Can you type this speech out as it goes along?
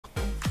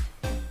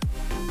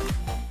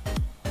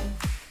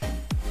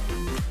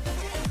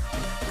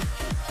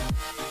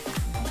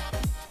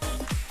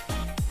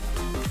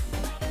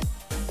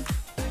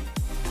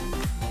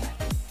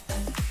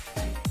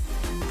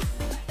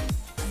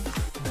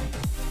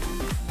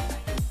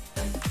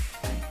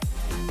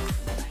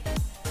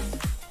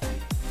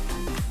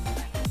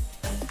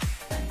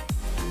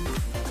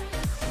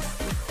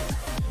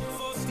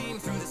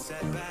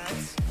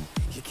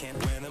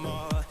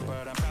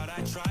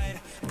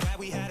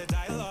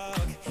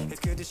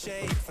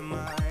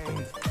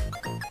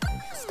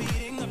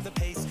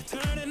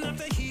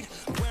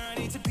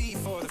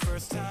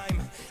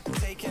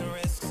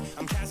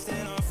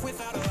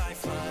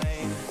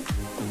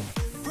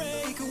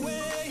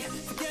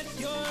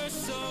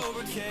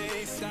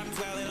Stop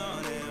dwelling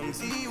on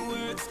empty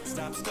words.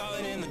 Stop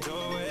stalling in the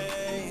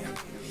doorway.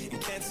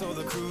 And cancel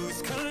the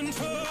cruise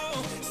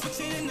control.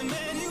 Switching in the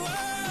manual.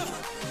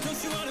 Don't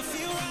you wanna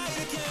feel right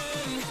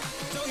again?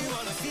 Don't you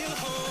wanna feel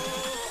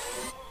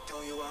whole?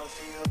 Don't you wanna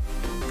feel?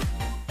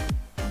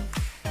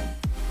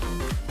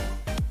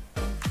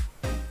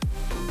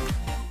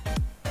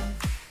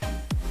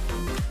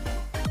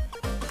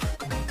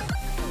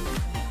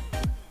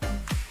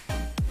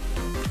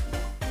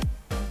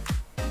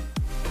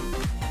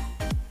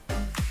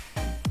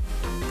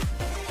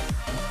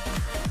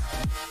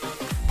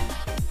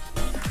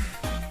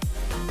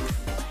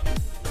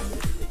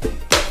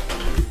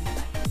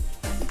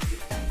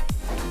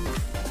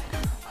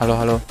 Halo,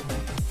 halo.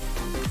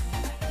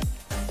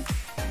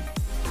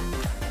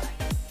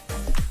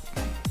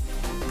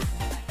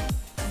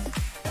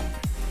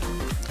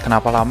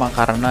 Kenapa lama?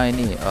 Karena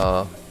ini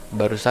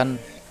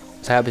barusan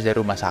saya habis dari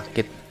rumah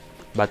sakit,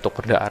 batuk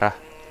berdarah.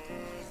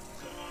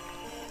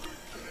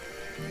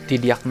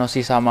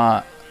 Didiagnosis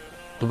sama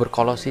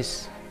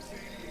tuberkulosis,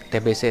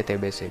 TBC.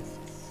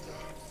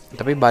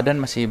 Tapi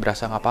badan masih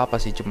berasa nggak apa-apa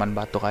sih, cuman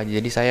batuk aja.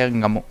 Jadi saya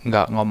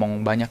nggak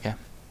ngomong banyak ya.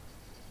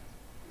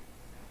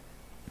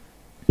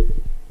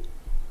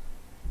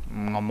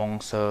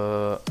 Ngomong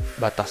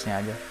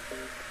sebatasnya aja.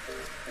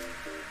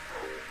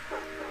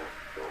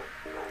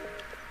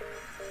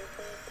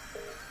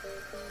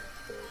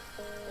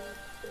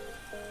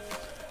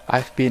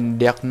 I've been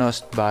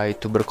diagnosed by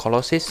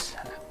tuberculosis,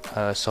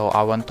 so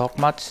I won't talk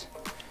much.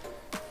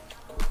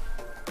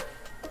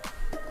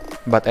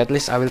 But at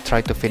least I will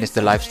try to finish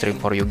the live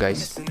stream for you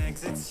guys.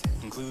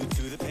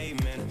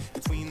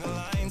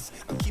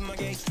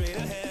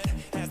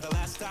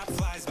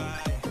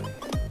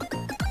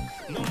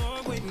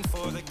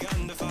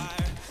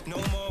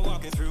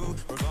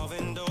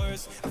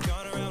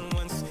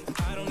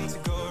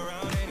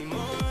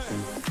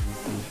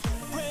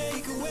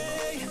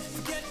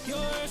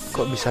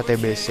 Kok bisa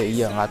TBC?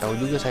 Iya, nggak tahu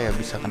juga saya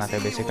bisa kena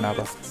TBC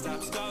kenapa.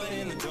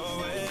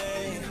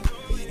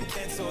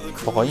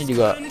 Pokoknya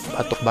juga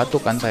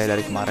batuk-batuk kan saya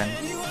dari kemarin.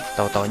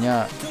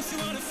 Tahu-taunya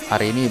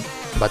hari ini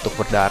batuk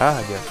berdarah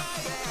aja.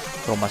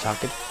 Rumah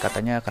sakit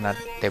katanya kena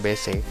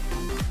TBC.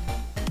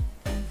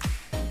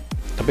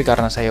 Tapi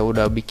karena saya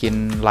udah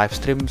bikin live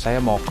stream, saya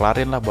mau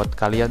kelarin lah buat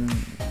kalian.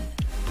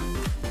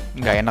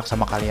 Nggak enak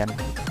sama kalian.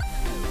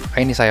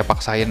 Ini saya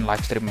paksain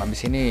live stream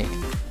habis ini.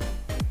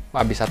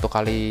 Habis satu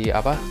kali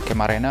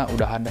Kemarena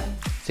udah ada.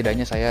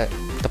 Setidaknya saya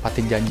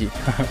tepatin janji.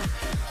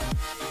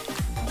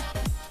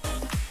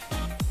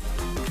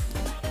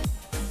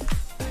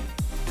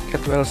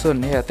 Get well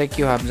soon. Yeah,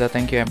 thank you Hamza,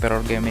 thank you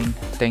Emperor Gaming.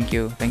 Thank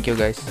you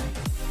guys.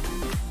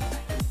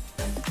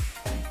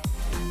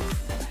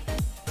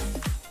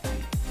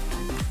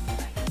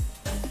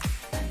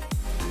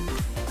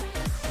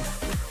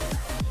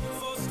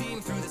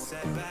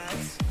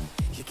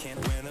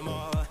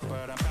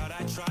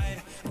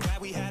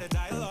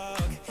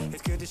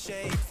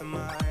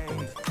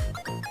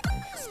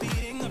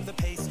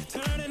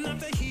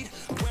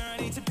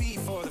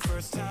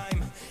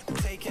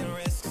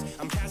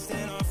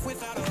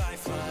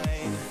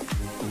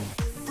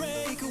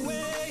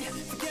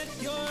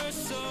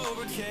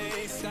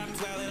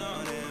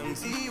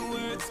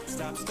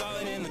 Stop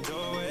stalling in the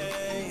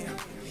doorway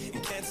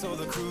and cancel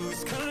the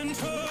cruise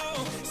control.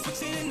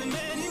 Switching in the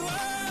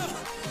manual.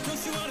 Don't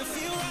you wanna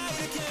feel right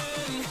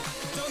again?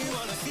 Don't you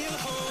wanna feel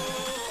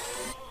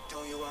whole?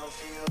 Don't you wanna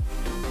feel?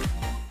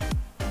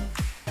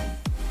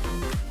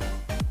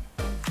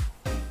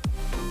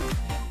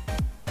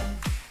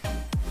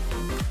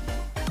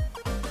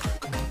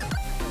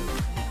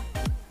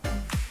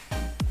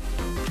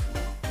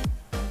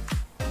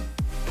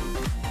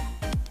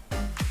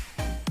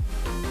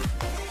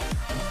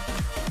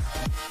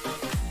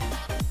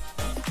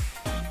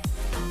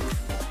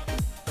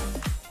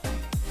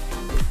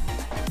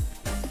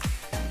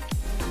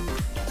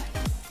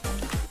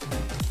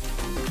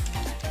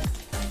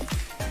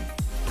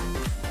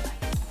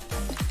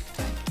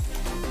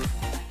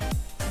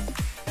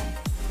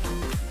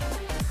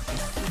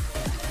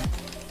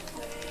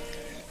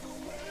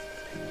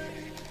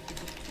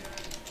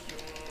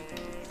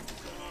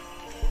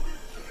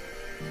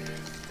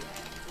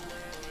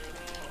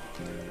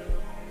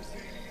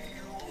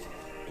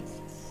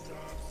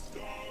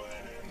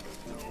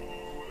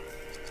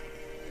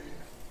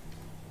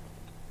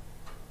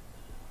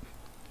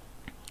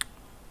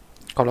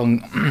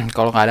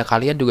 Kalau nggak ada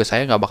kalian juga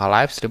saya nggak bakal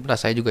live stream lah,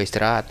 saya juga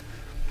istirahat.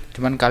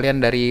 Cuman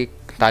kalian dari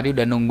tadi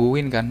udah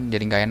nungguin kan,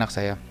 jadi nggak enak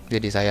saya.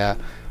 Jadi saya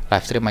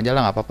live stream aja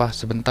lah, nggak apa-apa.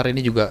 Sebentar,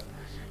 ini juga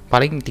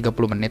paling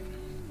 30 menit.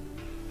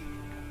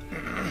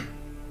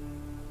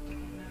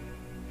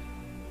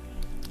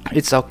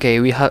 It's okay.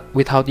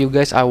 Without you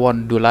guys, I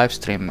won't do live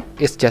stream.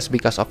 It's just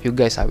because of you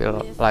guys I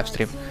will live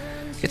stream.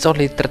 It's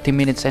only 30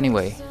 minutes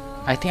anyway.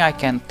 I think I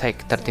can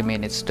take 30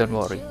 minutes. Don't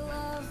worry.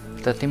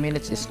 30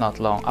 minutes is not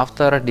long.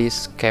 After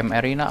this camp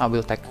arena, I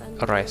will take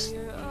a rest.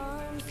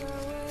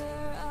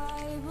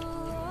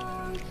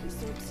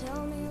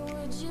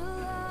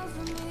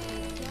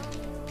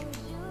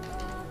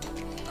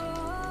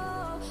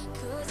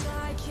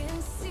 I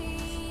can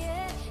see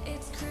it,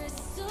 it's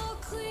crystal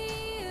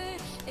clear.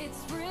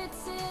 It's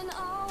written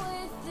all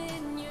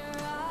within your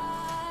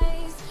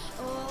eyes.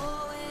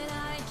 Oh, and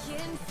I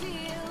can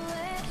feel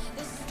it,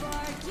 the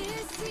spark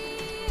is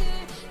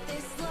here.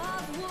 This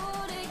love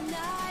would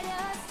ignite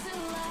us to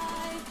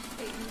life,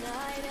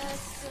 ignite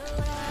us to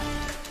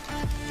life.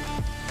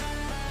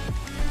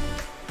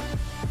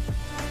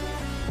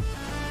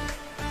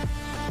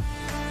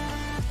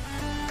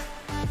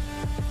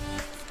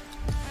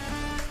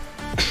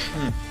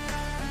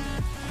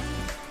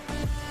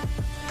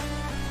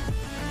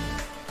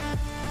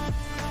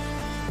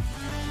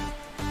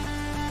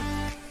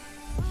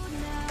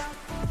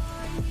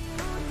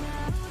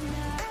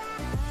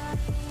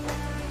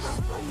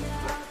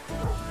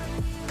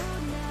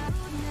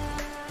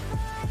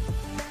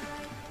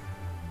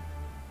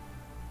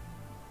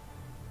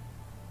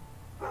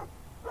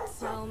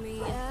 Tell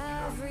me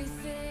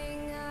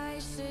everything I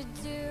should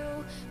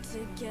do to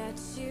get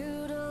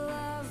you to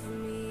love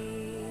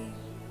me.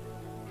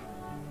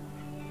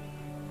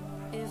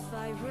 If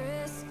I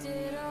risked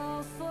it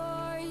all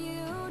for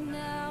you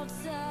now,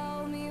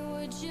 tell me,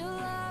 would you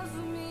love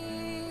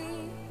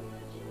me?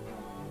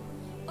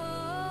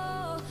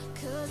 Oh,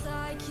 'cause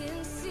I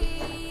can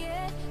see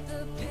it,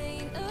 the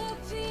pain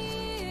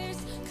appears,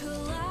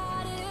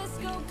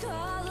 kaleidoscope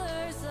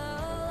colors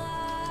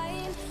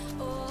align.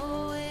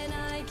 Oh, and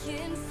I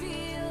can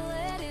feel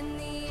it in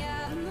the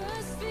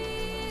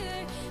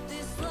atmosphere.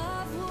 This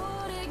love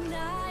would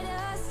ignite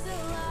us to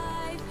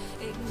life,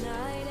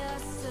 ignite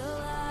us to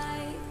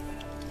life.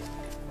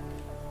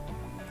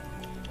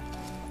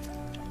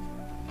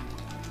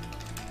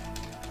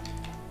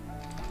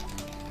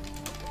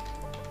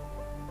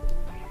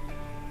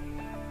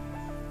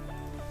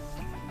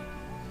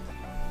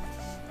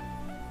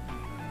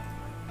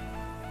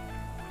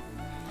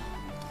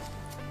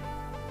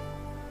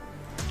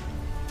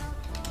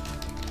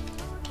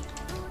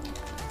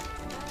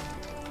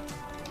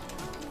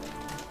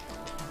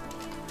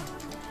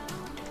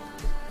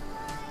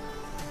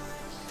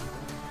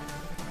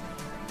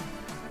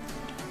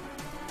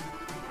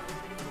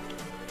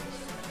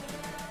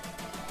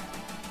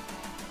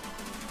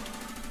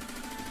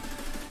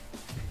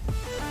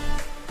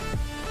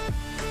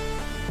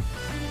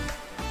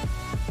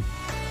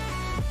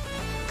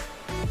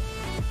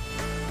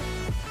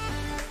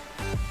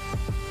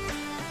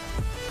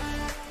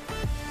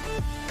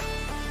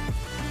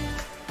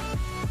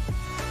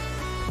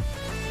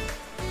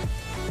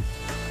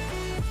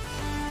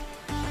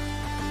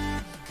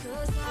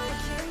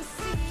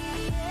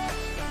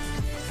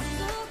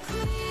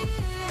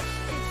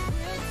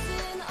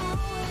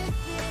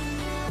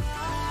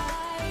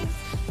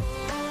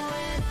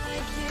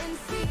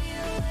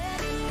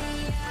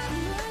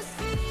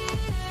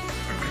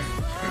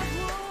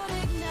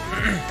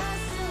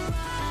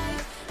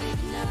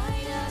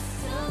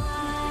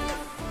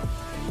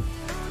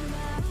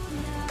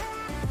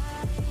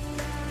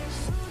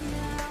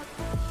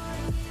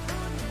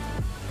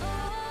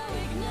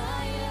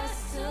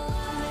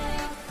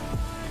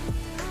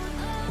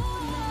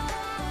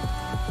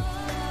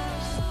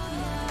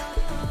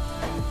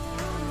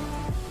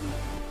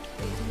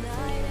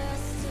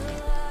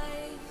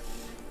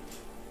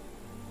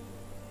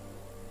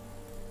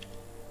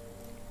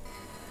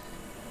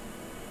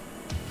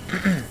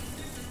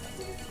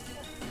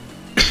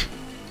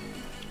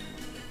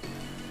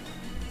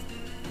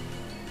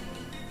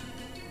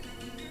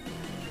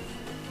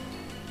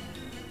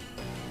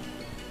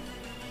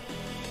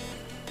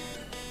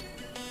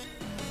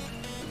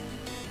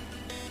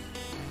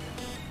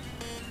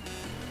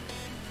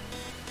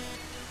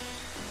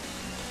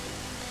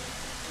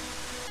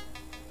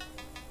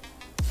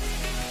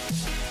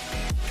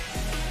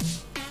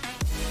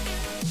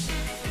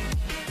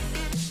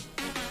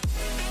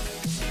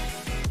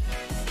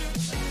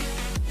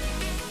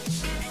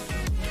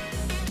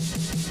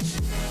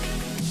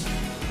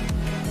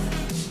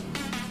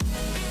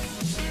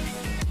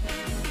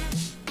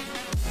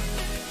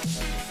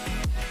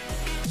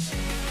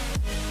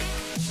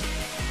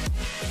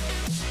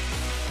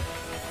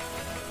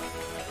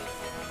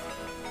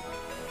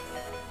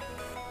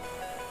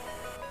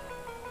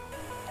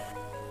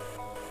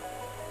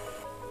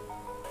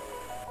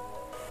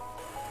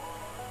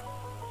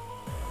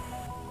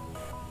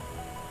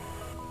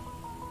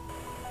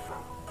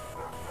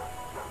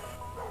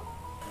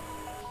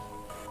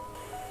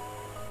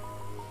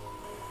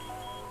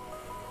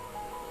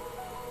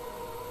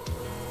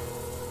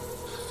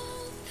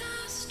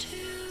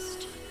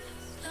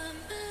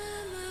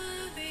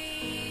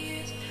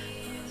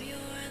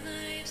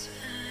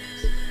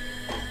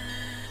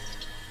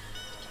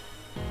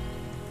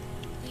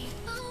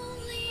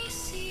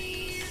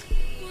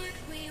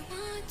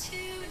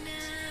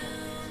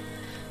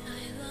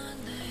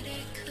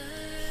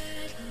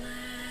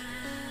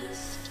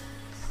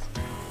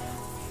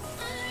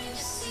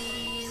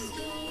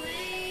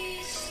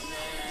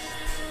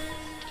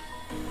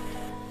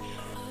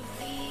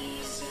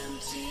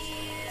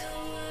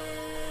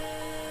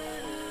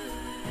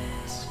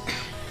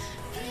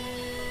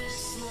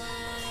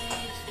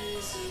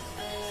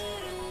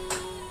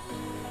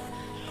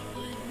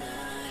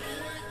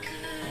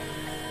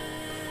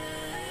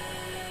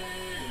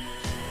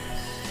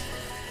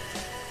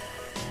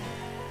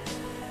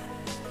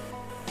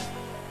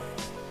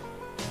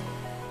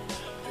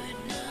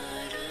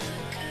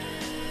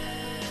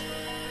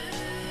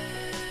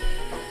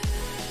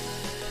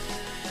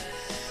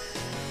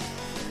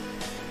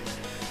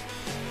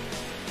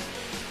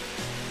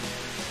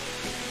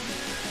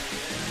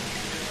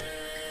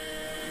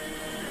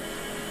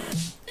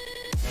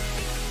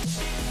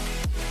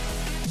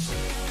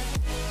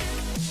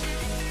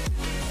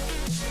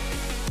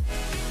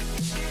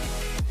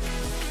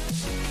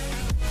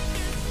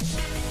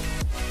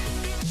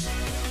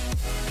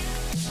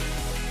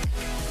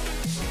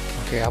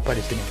 Oke, apa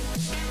di sini?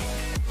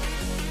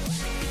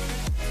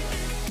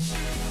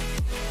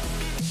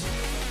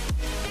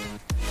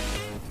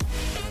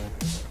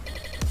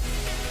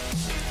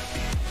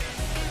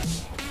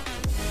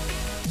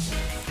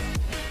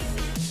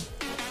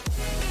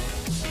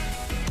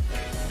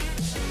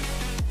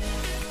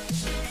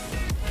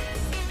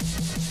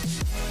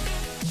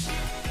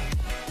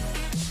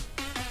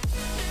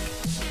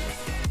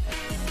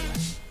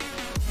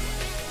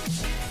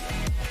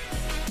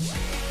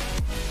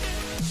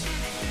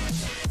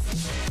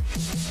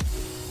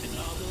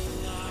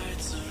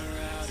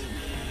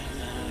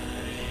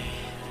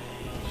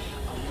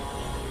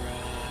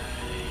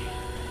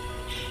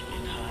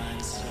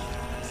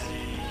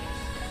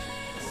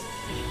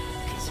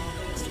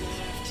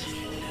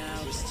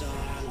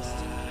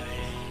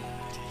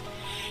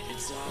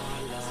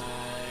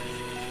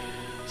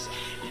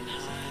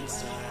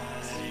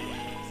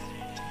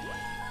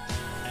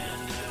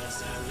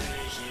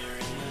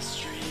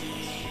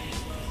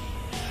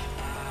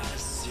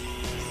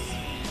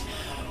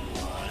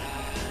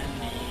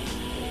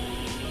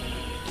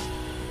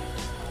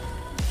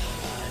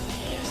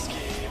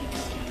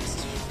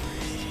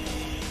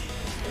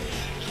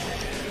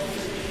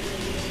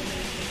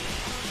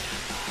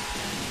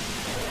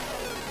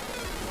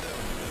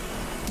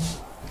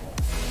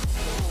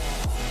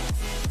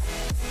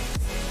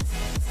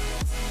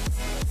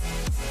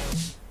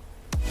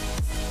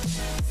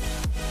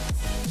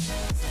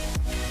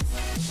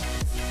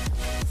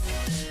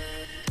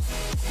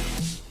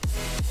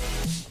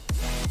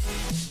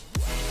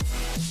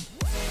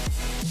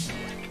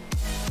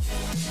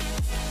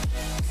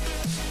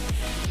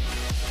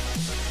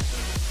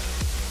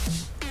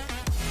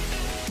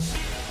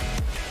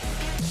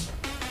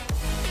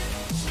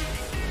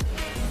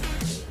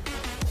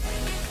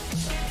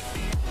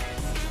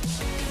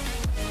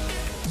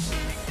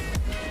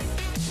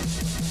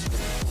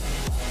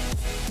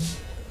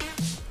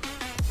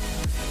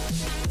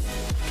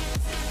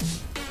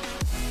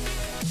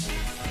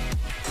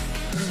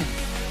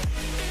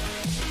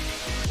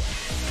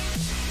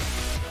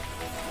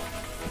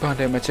 Bang,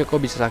 damage-nya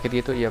kok bisa sakit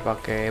gitu? Iya,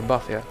 pakai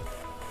buff ya.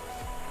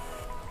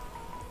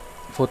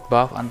 Food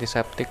buff,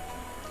 antiseptik,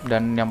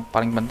 dan yang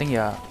paling penting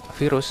ya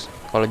virus.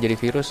 Kalau jadi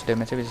virus,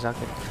 damage-nya bisa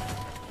sakit.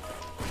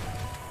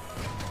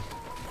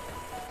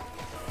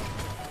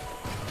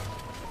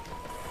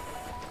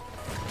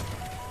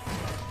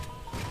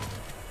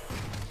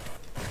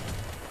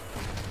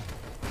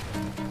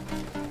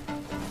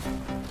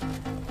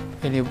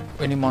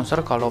 Ini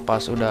monster kalau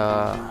pas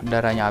udah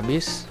darahnya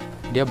habis,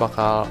 dia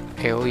bakal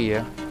AoE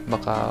ya,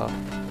 bakal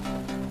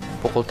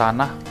pukul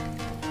tanah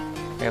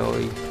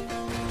AoE.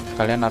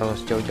 Kalian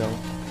harus jauh-jauh.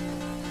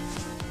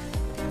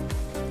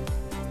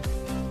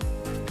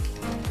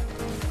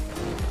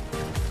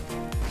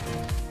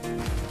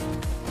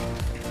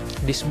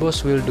 This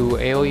boss will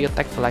do AoE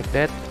attack like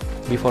that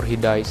before he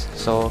dies,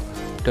 so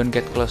don't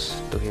get close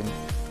to him.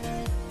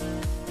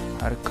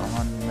 Come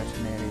on,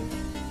 mercenary.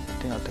 I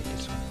think I'll take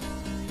this one.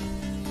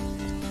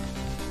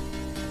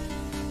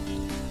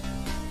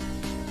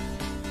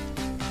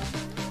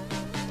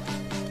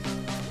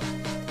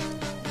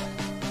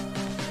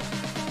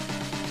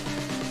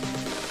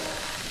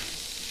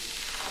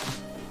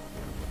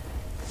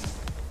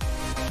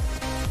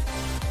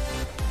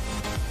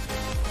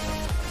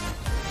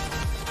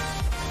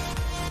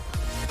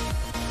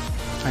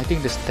 I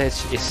think the stage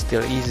is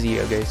still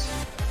easy, guys.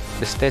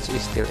 The stage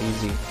is still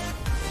easy.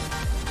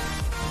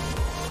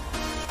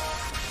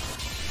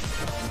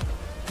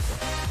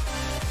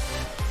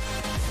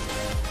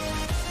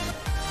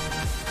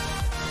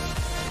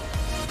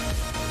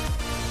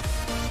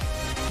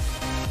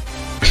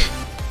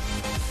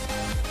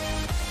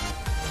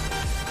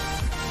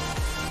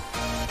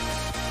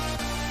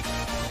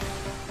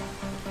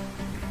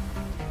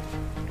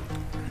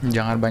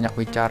 Jangan banyak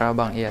bicara,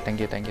 Bang. Iya,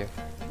 thank you, thank you.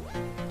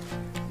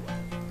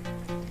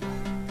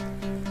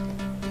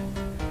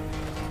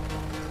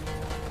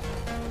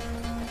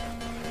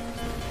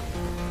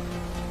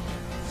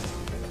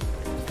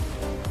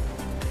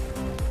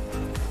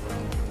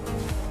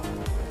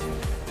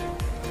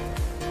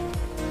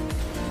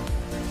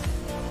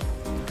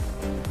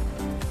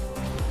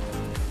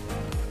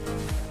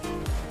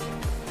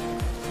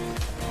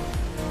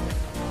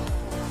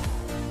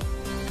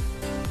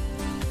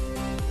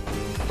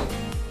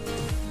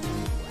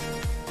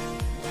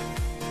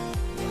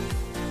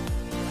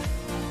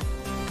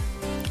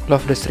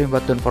 Love the stream,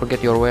 but don't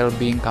forget your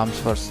well-being comes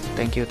first.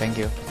 Thank you, thank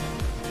you.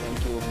 Thank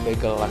you,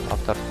 Bagel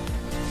Lifeafter.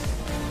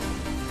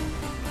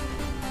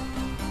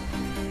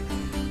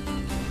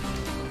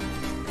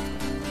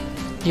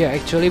 Yeah,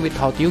 actually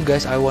without you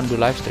guys I won't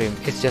do live stream.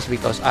 It's just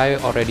because I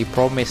already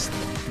promised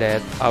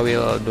that I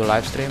will do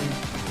live stream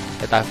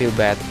that I feel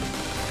bad.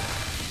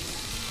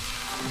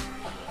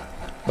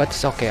 But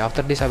it's okay,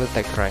 after this I will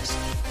take rest.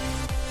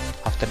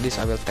 After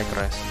this I will take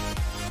rest.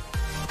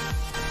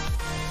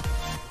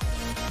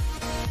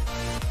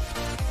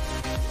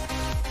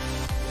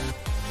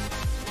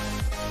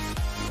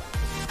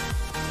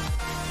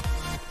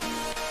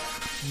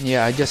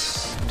 Yeah, I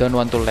just don't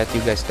want to let you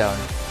guys down.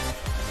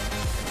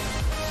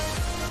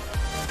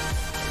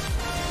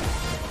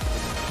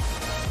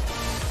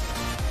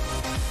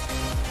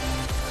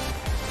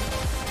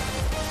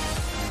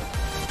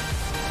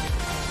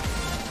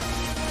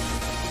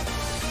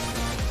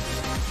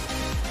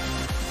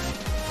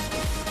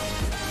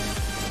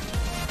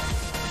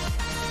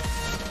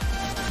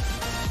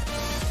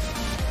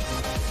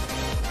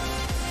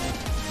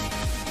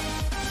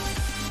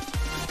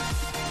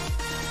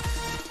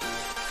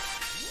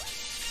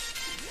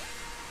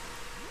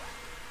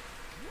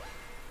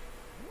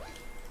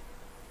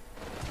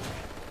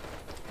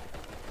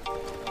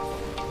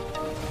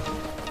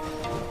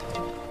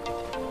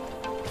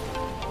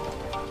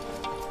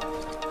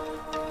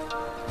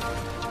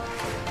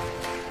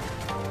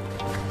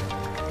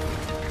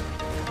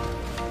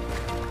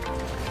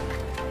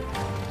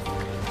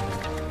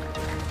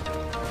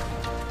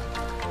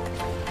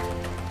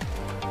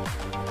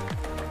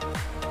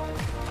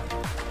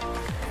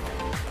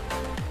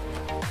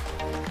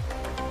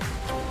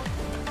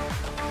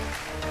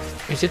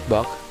 Is it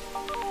bug?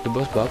 The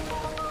boss bug?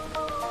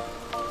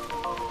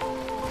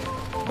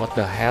 What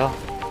the hell?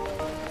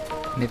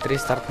 Need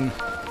restart.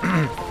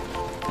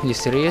 You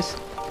serious?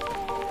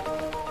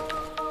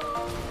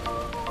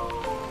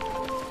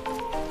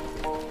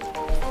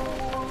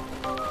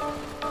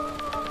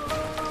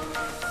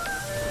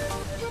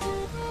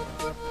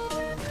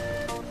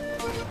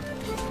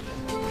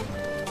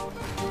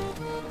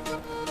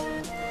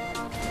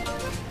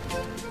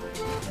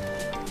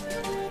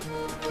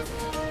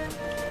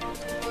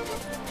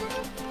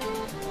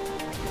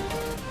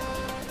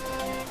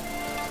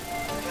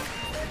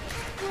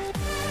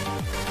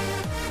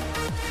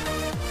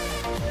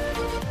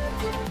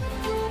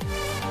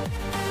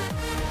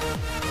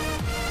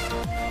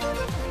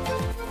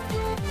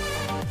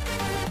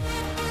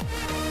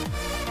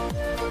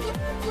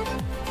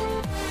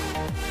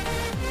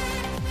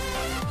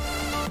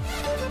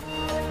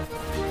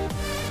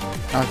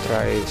 I'll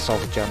try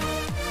soft jump.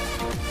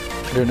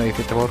 I don't know if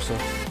it works.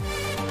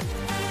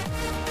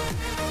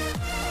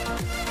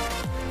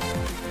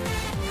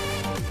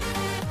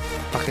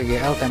 Pakai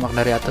GL tembak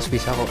dari atas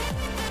bisa kok.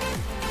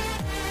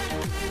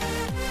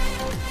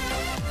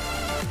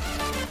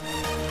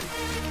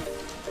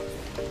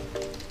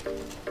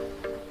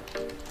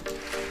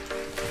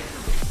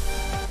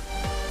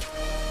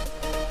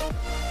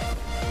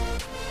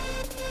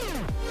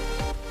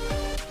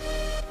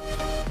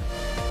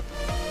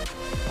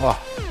 Wah,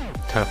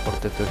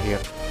 teleported to here.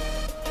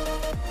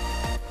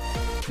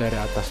 Dari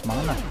atas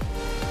mana?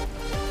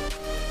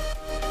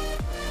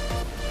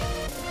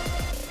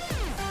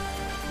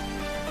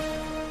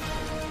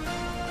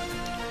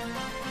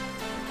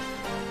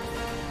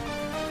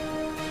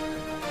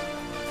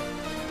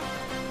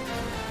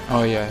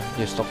 Oh yeah,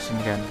 just toxin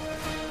again.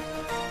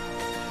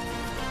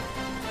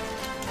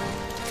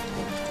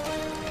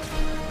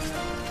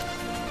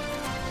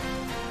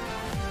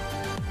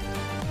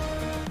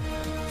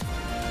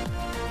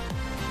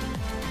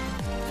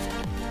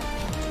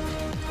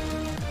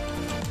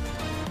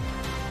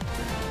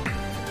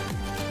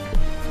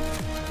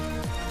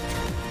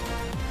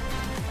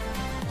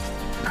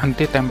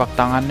 Nanti tembak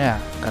tangannya,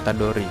 kata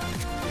Dori.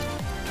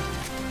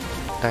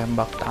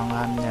 Tembak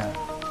tangannya.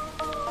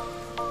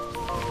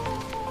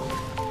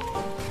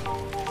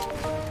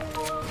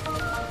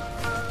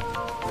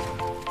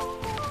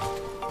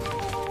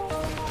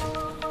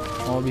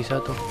 Oh,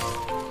 bisa tuh.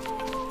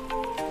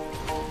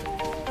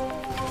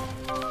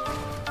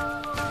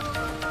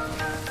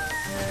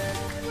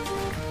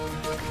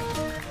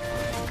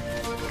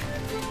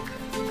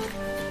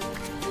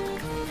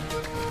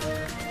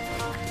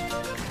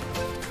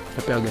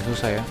 Tapi agak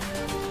susah ya.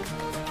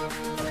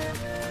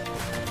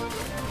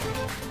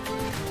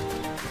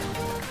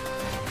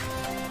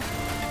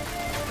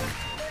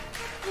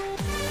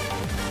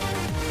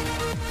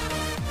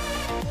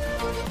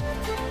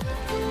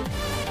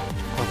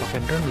 Kalau pakai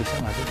drone bisa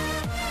nggak sih?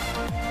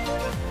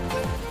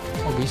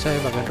 Oh bisa ya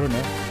pakai drone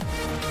ya.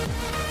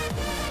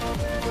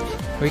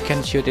 We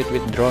can shoot it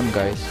with drone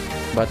guys,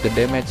 but the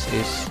damage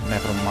is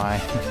never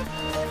mind.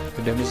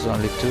 The damage is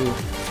only 2.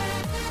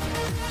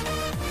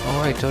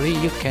 Oh, actually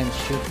you can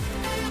shoot.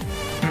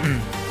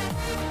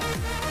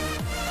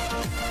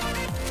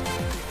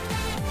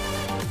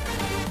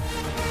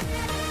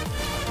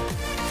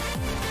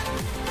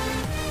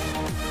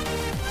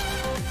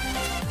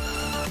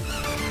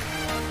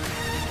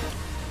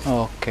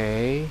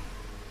 Okay.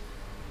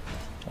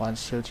 1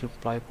 shield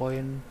supply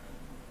point.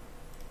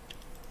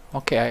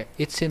 Okay,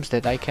 it seems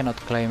that I cannot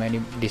claim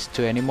these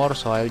 2 anymore,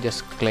 so I'll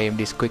just claim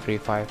this quick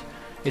revive.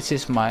 It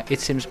seems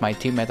my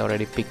teammate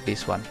already picked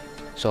this one.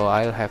 So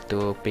I'll have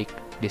to pick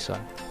this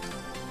one.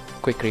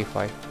 Quick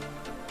revive.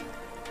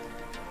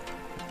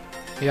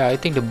 Yeah, I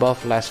think the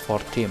buff lasts for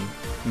team,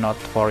 not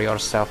for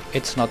yourself.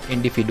 It's not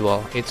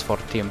individual, it's for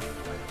team.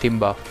 Team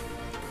buff.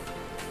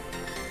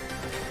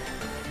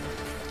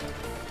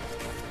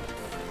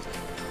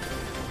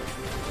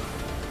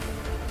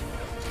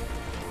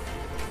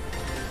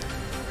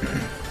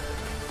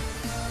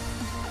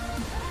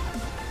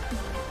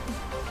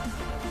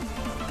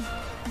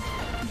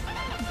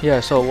 Yeah,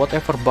 so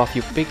whatever buff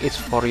you pick is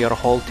for your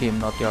whole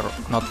team,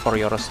 not for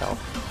yourself.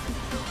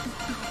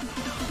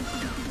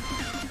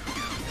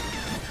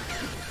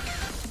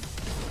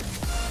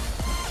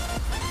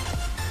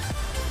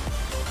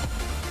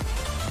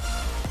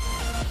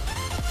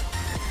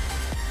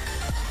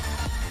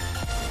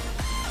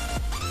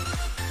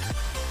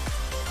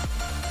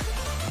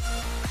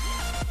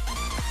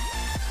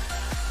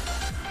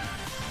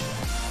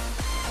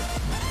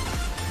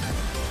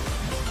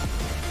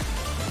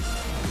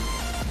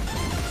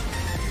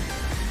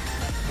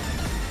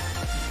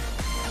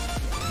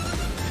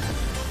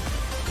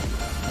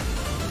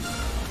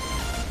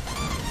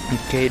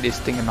 Okay,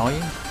 this thing annoying.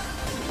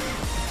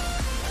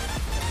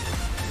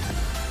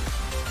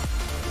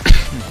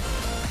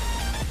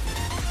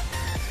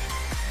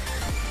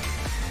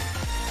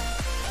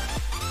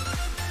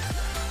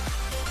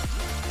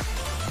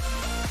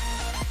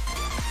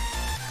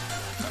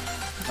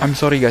 I'm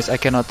sorry guys, I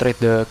cannot read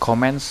the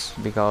comments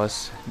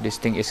because this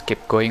thing is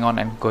keep going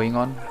on and going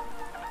on.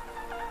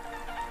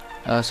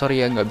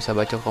 Sorry ya nggak bisa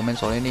baca komen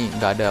soalnya ini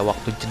nggak ada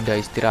waktu jeda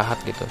istirahat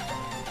gitu.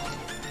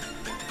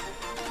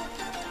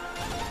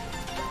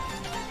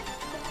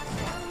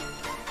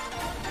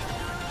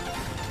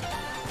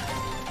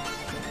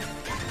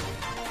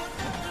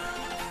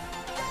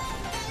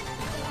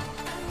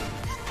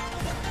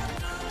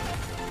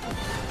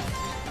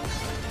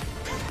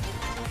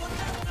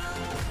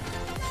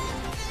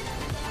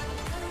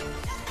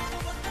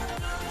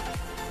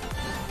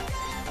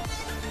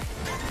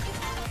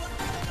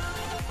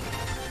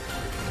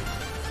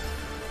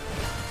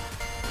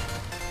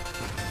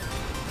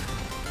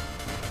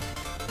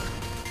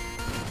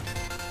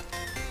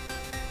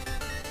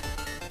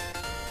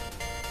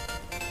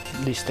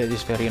 This state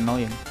is very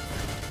annoying.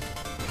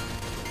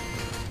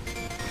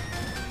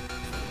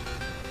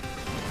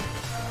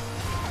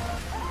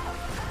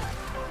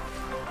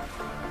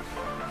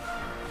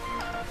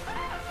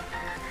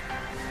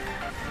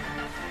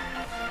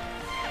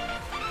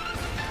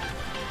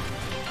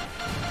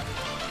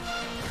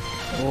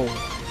 Oh.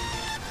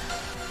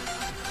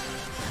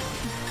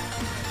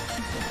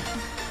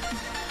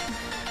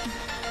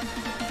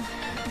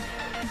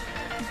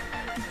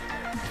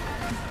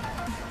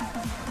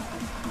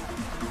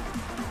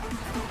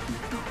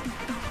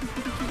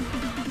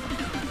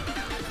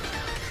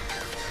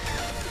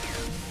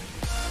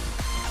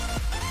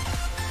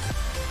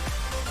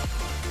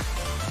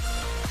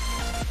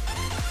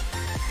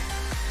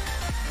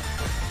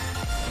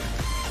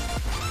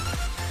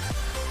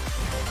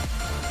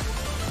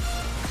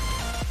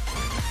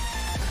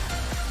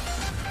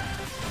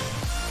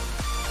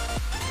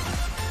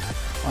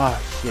 Ah,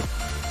 shit.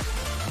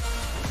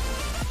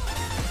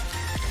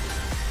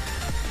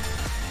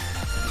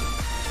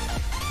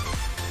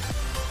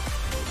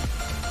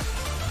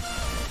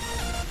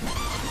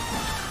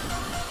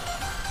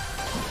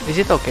 Is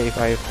it okay if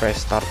I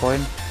press start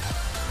point?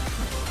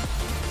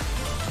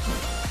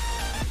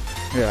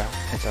 Yeah,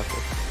 it's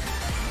okay.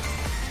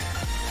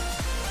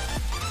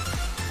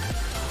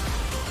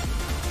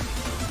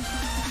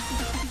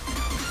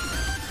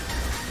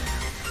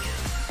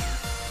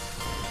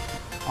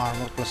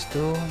 Armor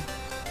 +2.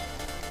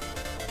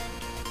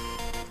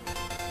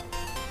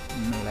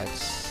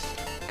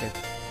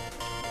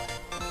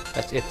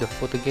 Let's eat the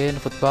food again.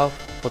 Food buff.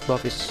 Food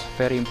buff is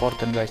very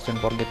important, guys.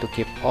 Don't forget to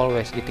keep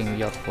always eating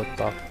your food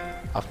buff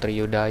after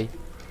you die.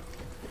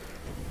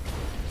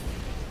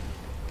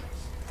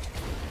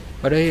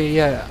 But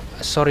yeah,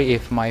 sorry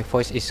if my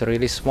voice is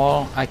really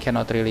small. I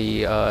cannot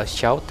really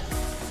shout.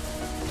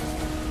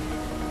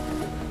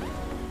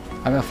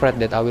 I'm afraid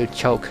that I will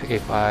choke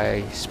if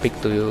I speak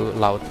to you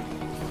loud.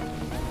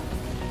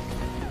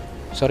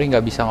 Sorry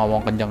nggak bisa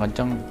ngomong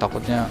kenceng-kenceng,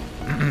 takutnya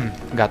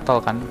gatal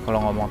kan.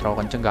 Kalau ngomong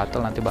terlalu kenceng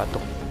gatal, nanti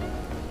batuk.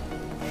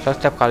 So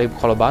setiap kali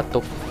kalau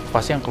batuk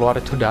pasti yang keluar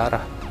itu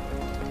darah.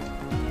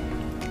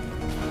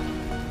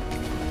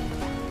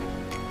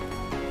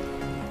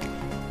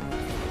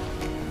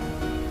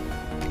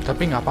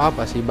 Tapi nggak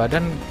apa-apa sih,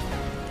 badan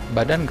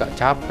nggak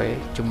capek,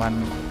 cuman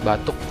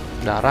batuk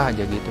darah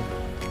aja gitu.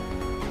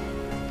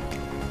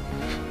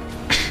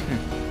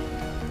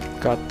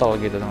 Gatal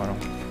gitu teman-teman.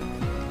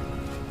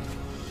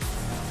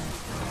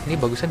 Ini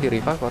bagusnya di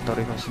revive atau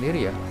revive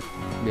sendiri ya,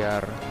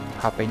 biar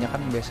HP-nya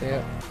kan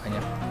biasanya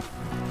banyak.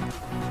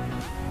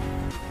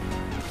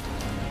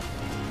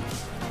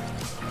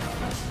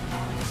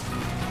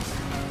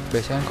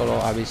 Biasanya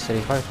kalau habis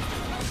revive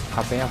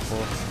HP-nya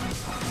full.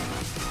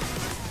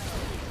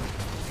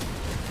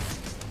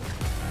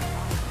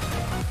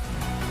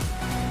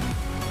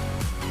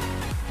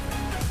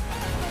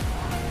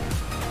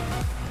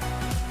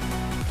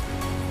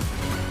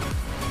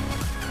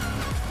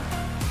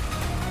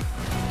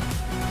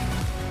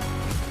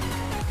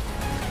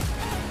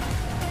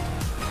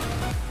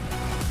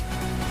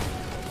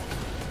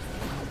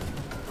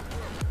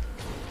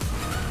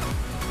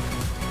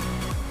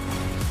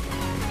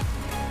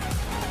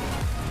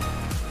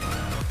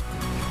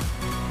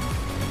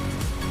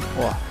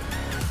 Wah.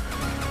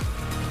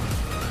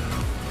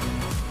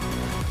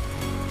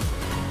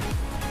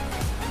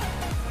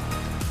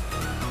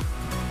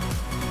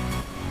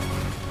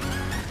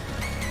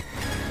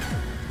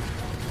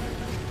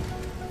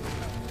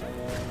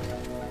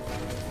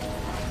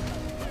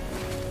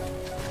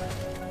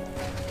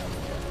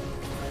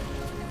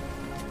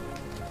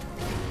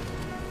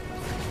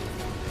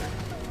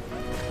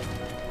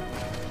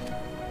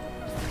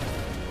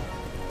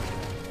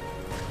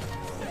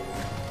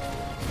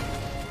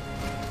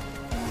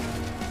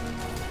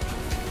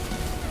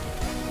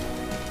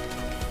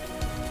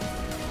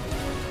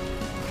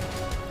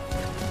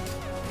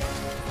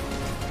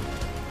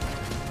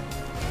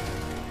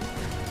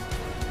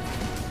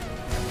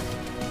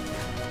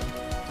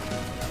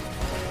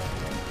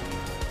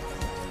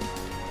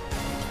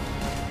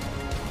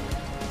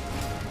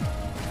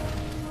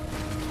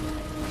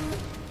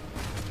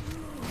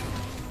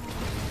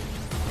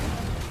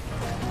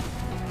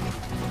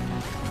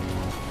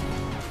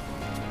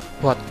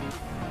 What?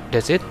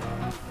 That's it?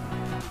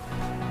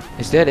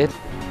 Is that it?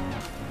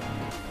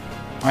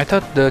 I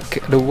thought the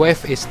wave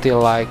is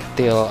still like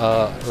till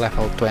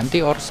level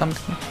 20 or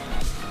something.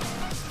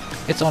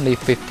 It's only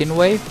 15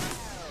 wave.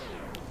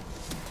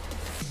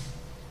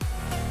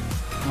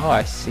 Oh,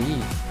 I see.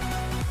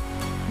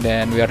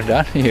 Then we are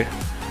done here.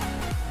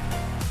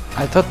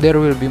 I thought there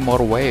will be more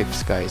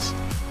waves, guys.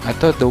 I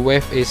thought the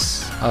wave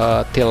is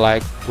till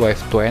like wave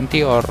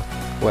 20 or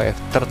wave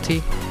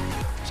 30.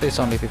 So it's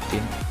only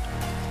 15.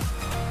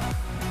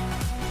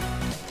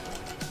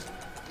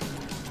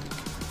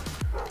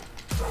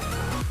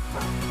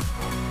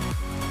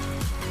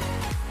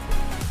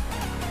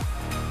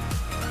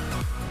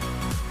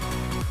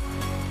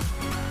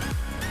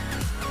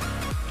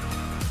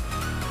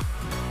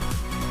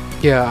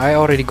 Yeah, I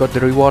already got the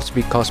rewards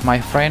because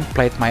my friend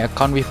played my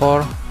account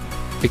before,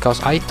 because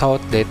I thought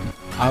that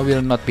I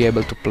will not be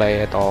able to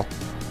play at all.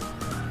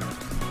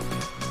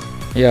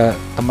 Ya,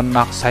 temen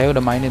saya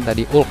udah mainin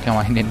tadi, Ulk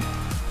yang mainin.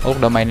 Ulk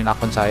udah mainin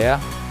akun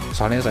saya,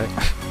 soalnya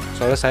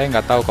saya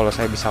nggak tahu kalau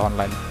saya bisa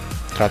online.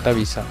 Ternyata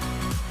bisa.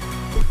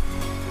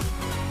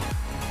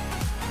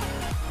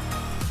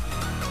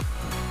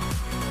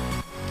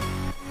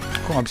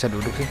 Kok nggak bisa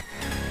duduk sih?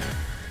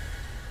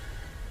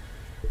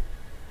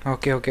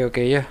 Oke,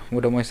 ya,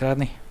 udah mau istirahat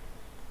nih.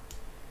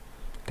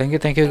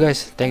 Thank you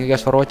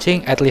guys for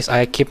watching. At least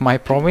I keep my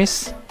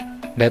promise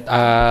that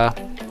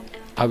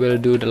I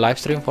will do the live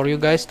stream for you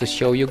guys to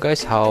show you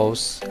guys how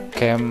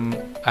camp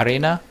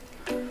arena.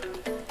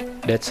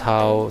 That's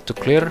how to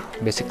clear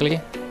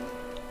basically.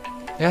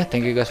 Ya,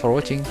 thank you guys for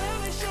watching.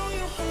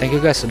 Thank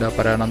you guys sudah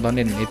pada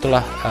nontonin.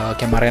 Itulah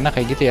camp arena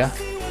kayak gitu ya.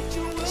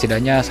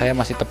 Setidaknya saya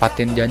masih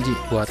tepatin janji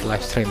buat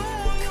live stream.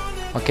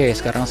 Oke,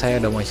 sekarang saya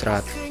udah mau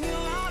istirahat.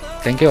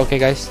 Thank you, okay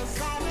guys.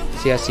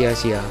 See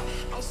ya.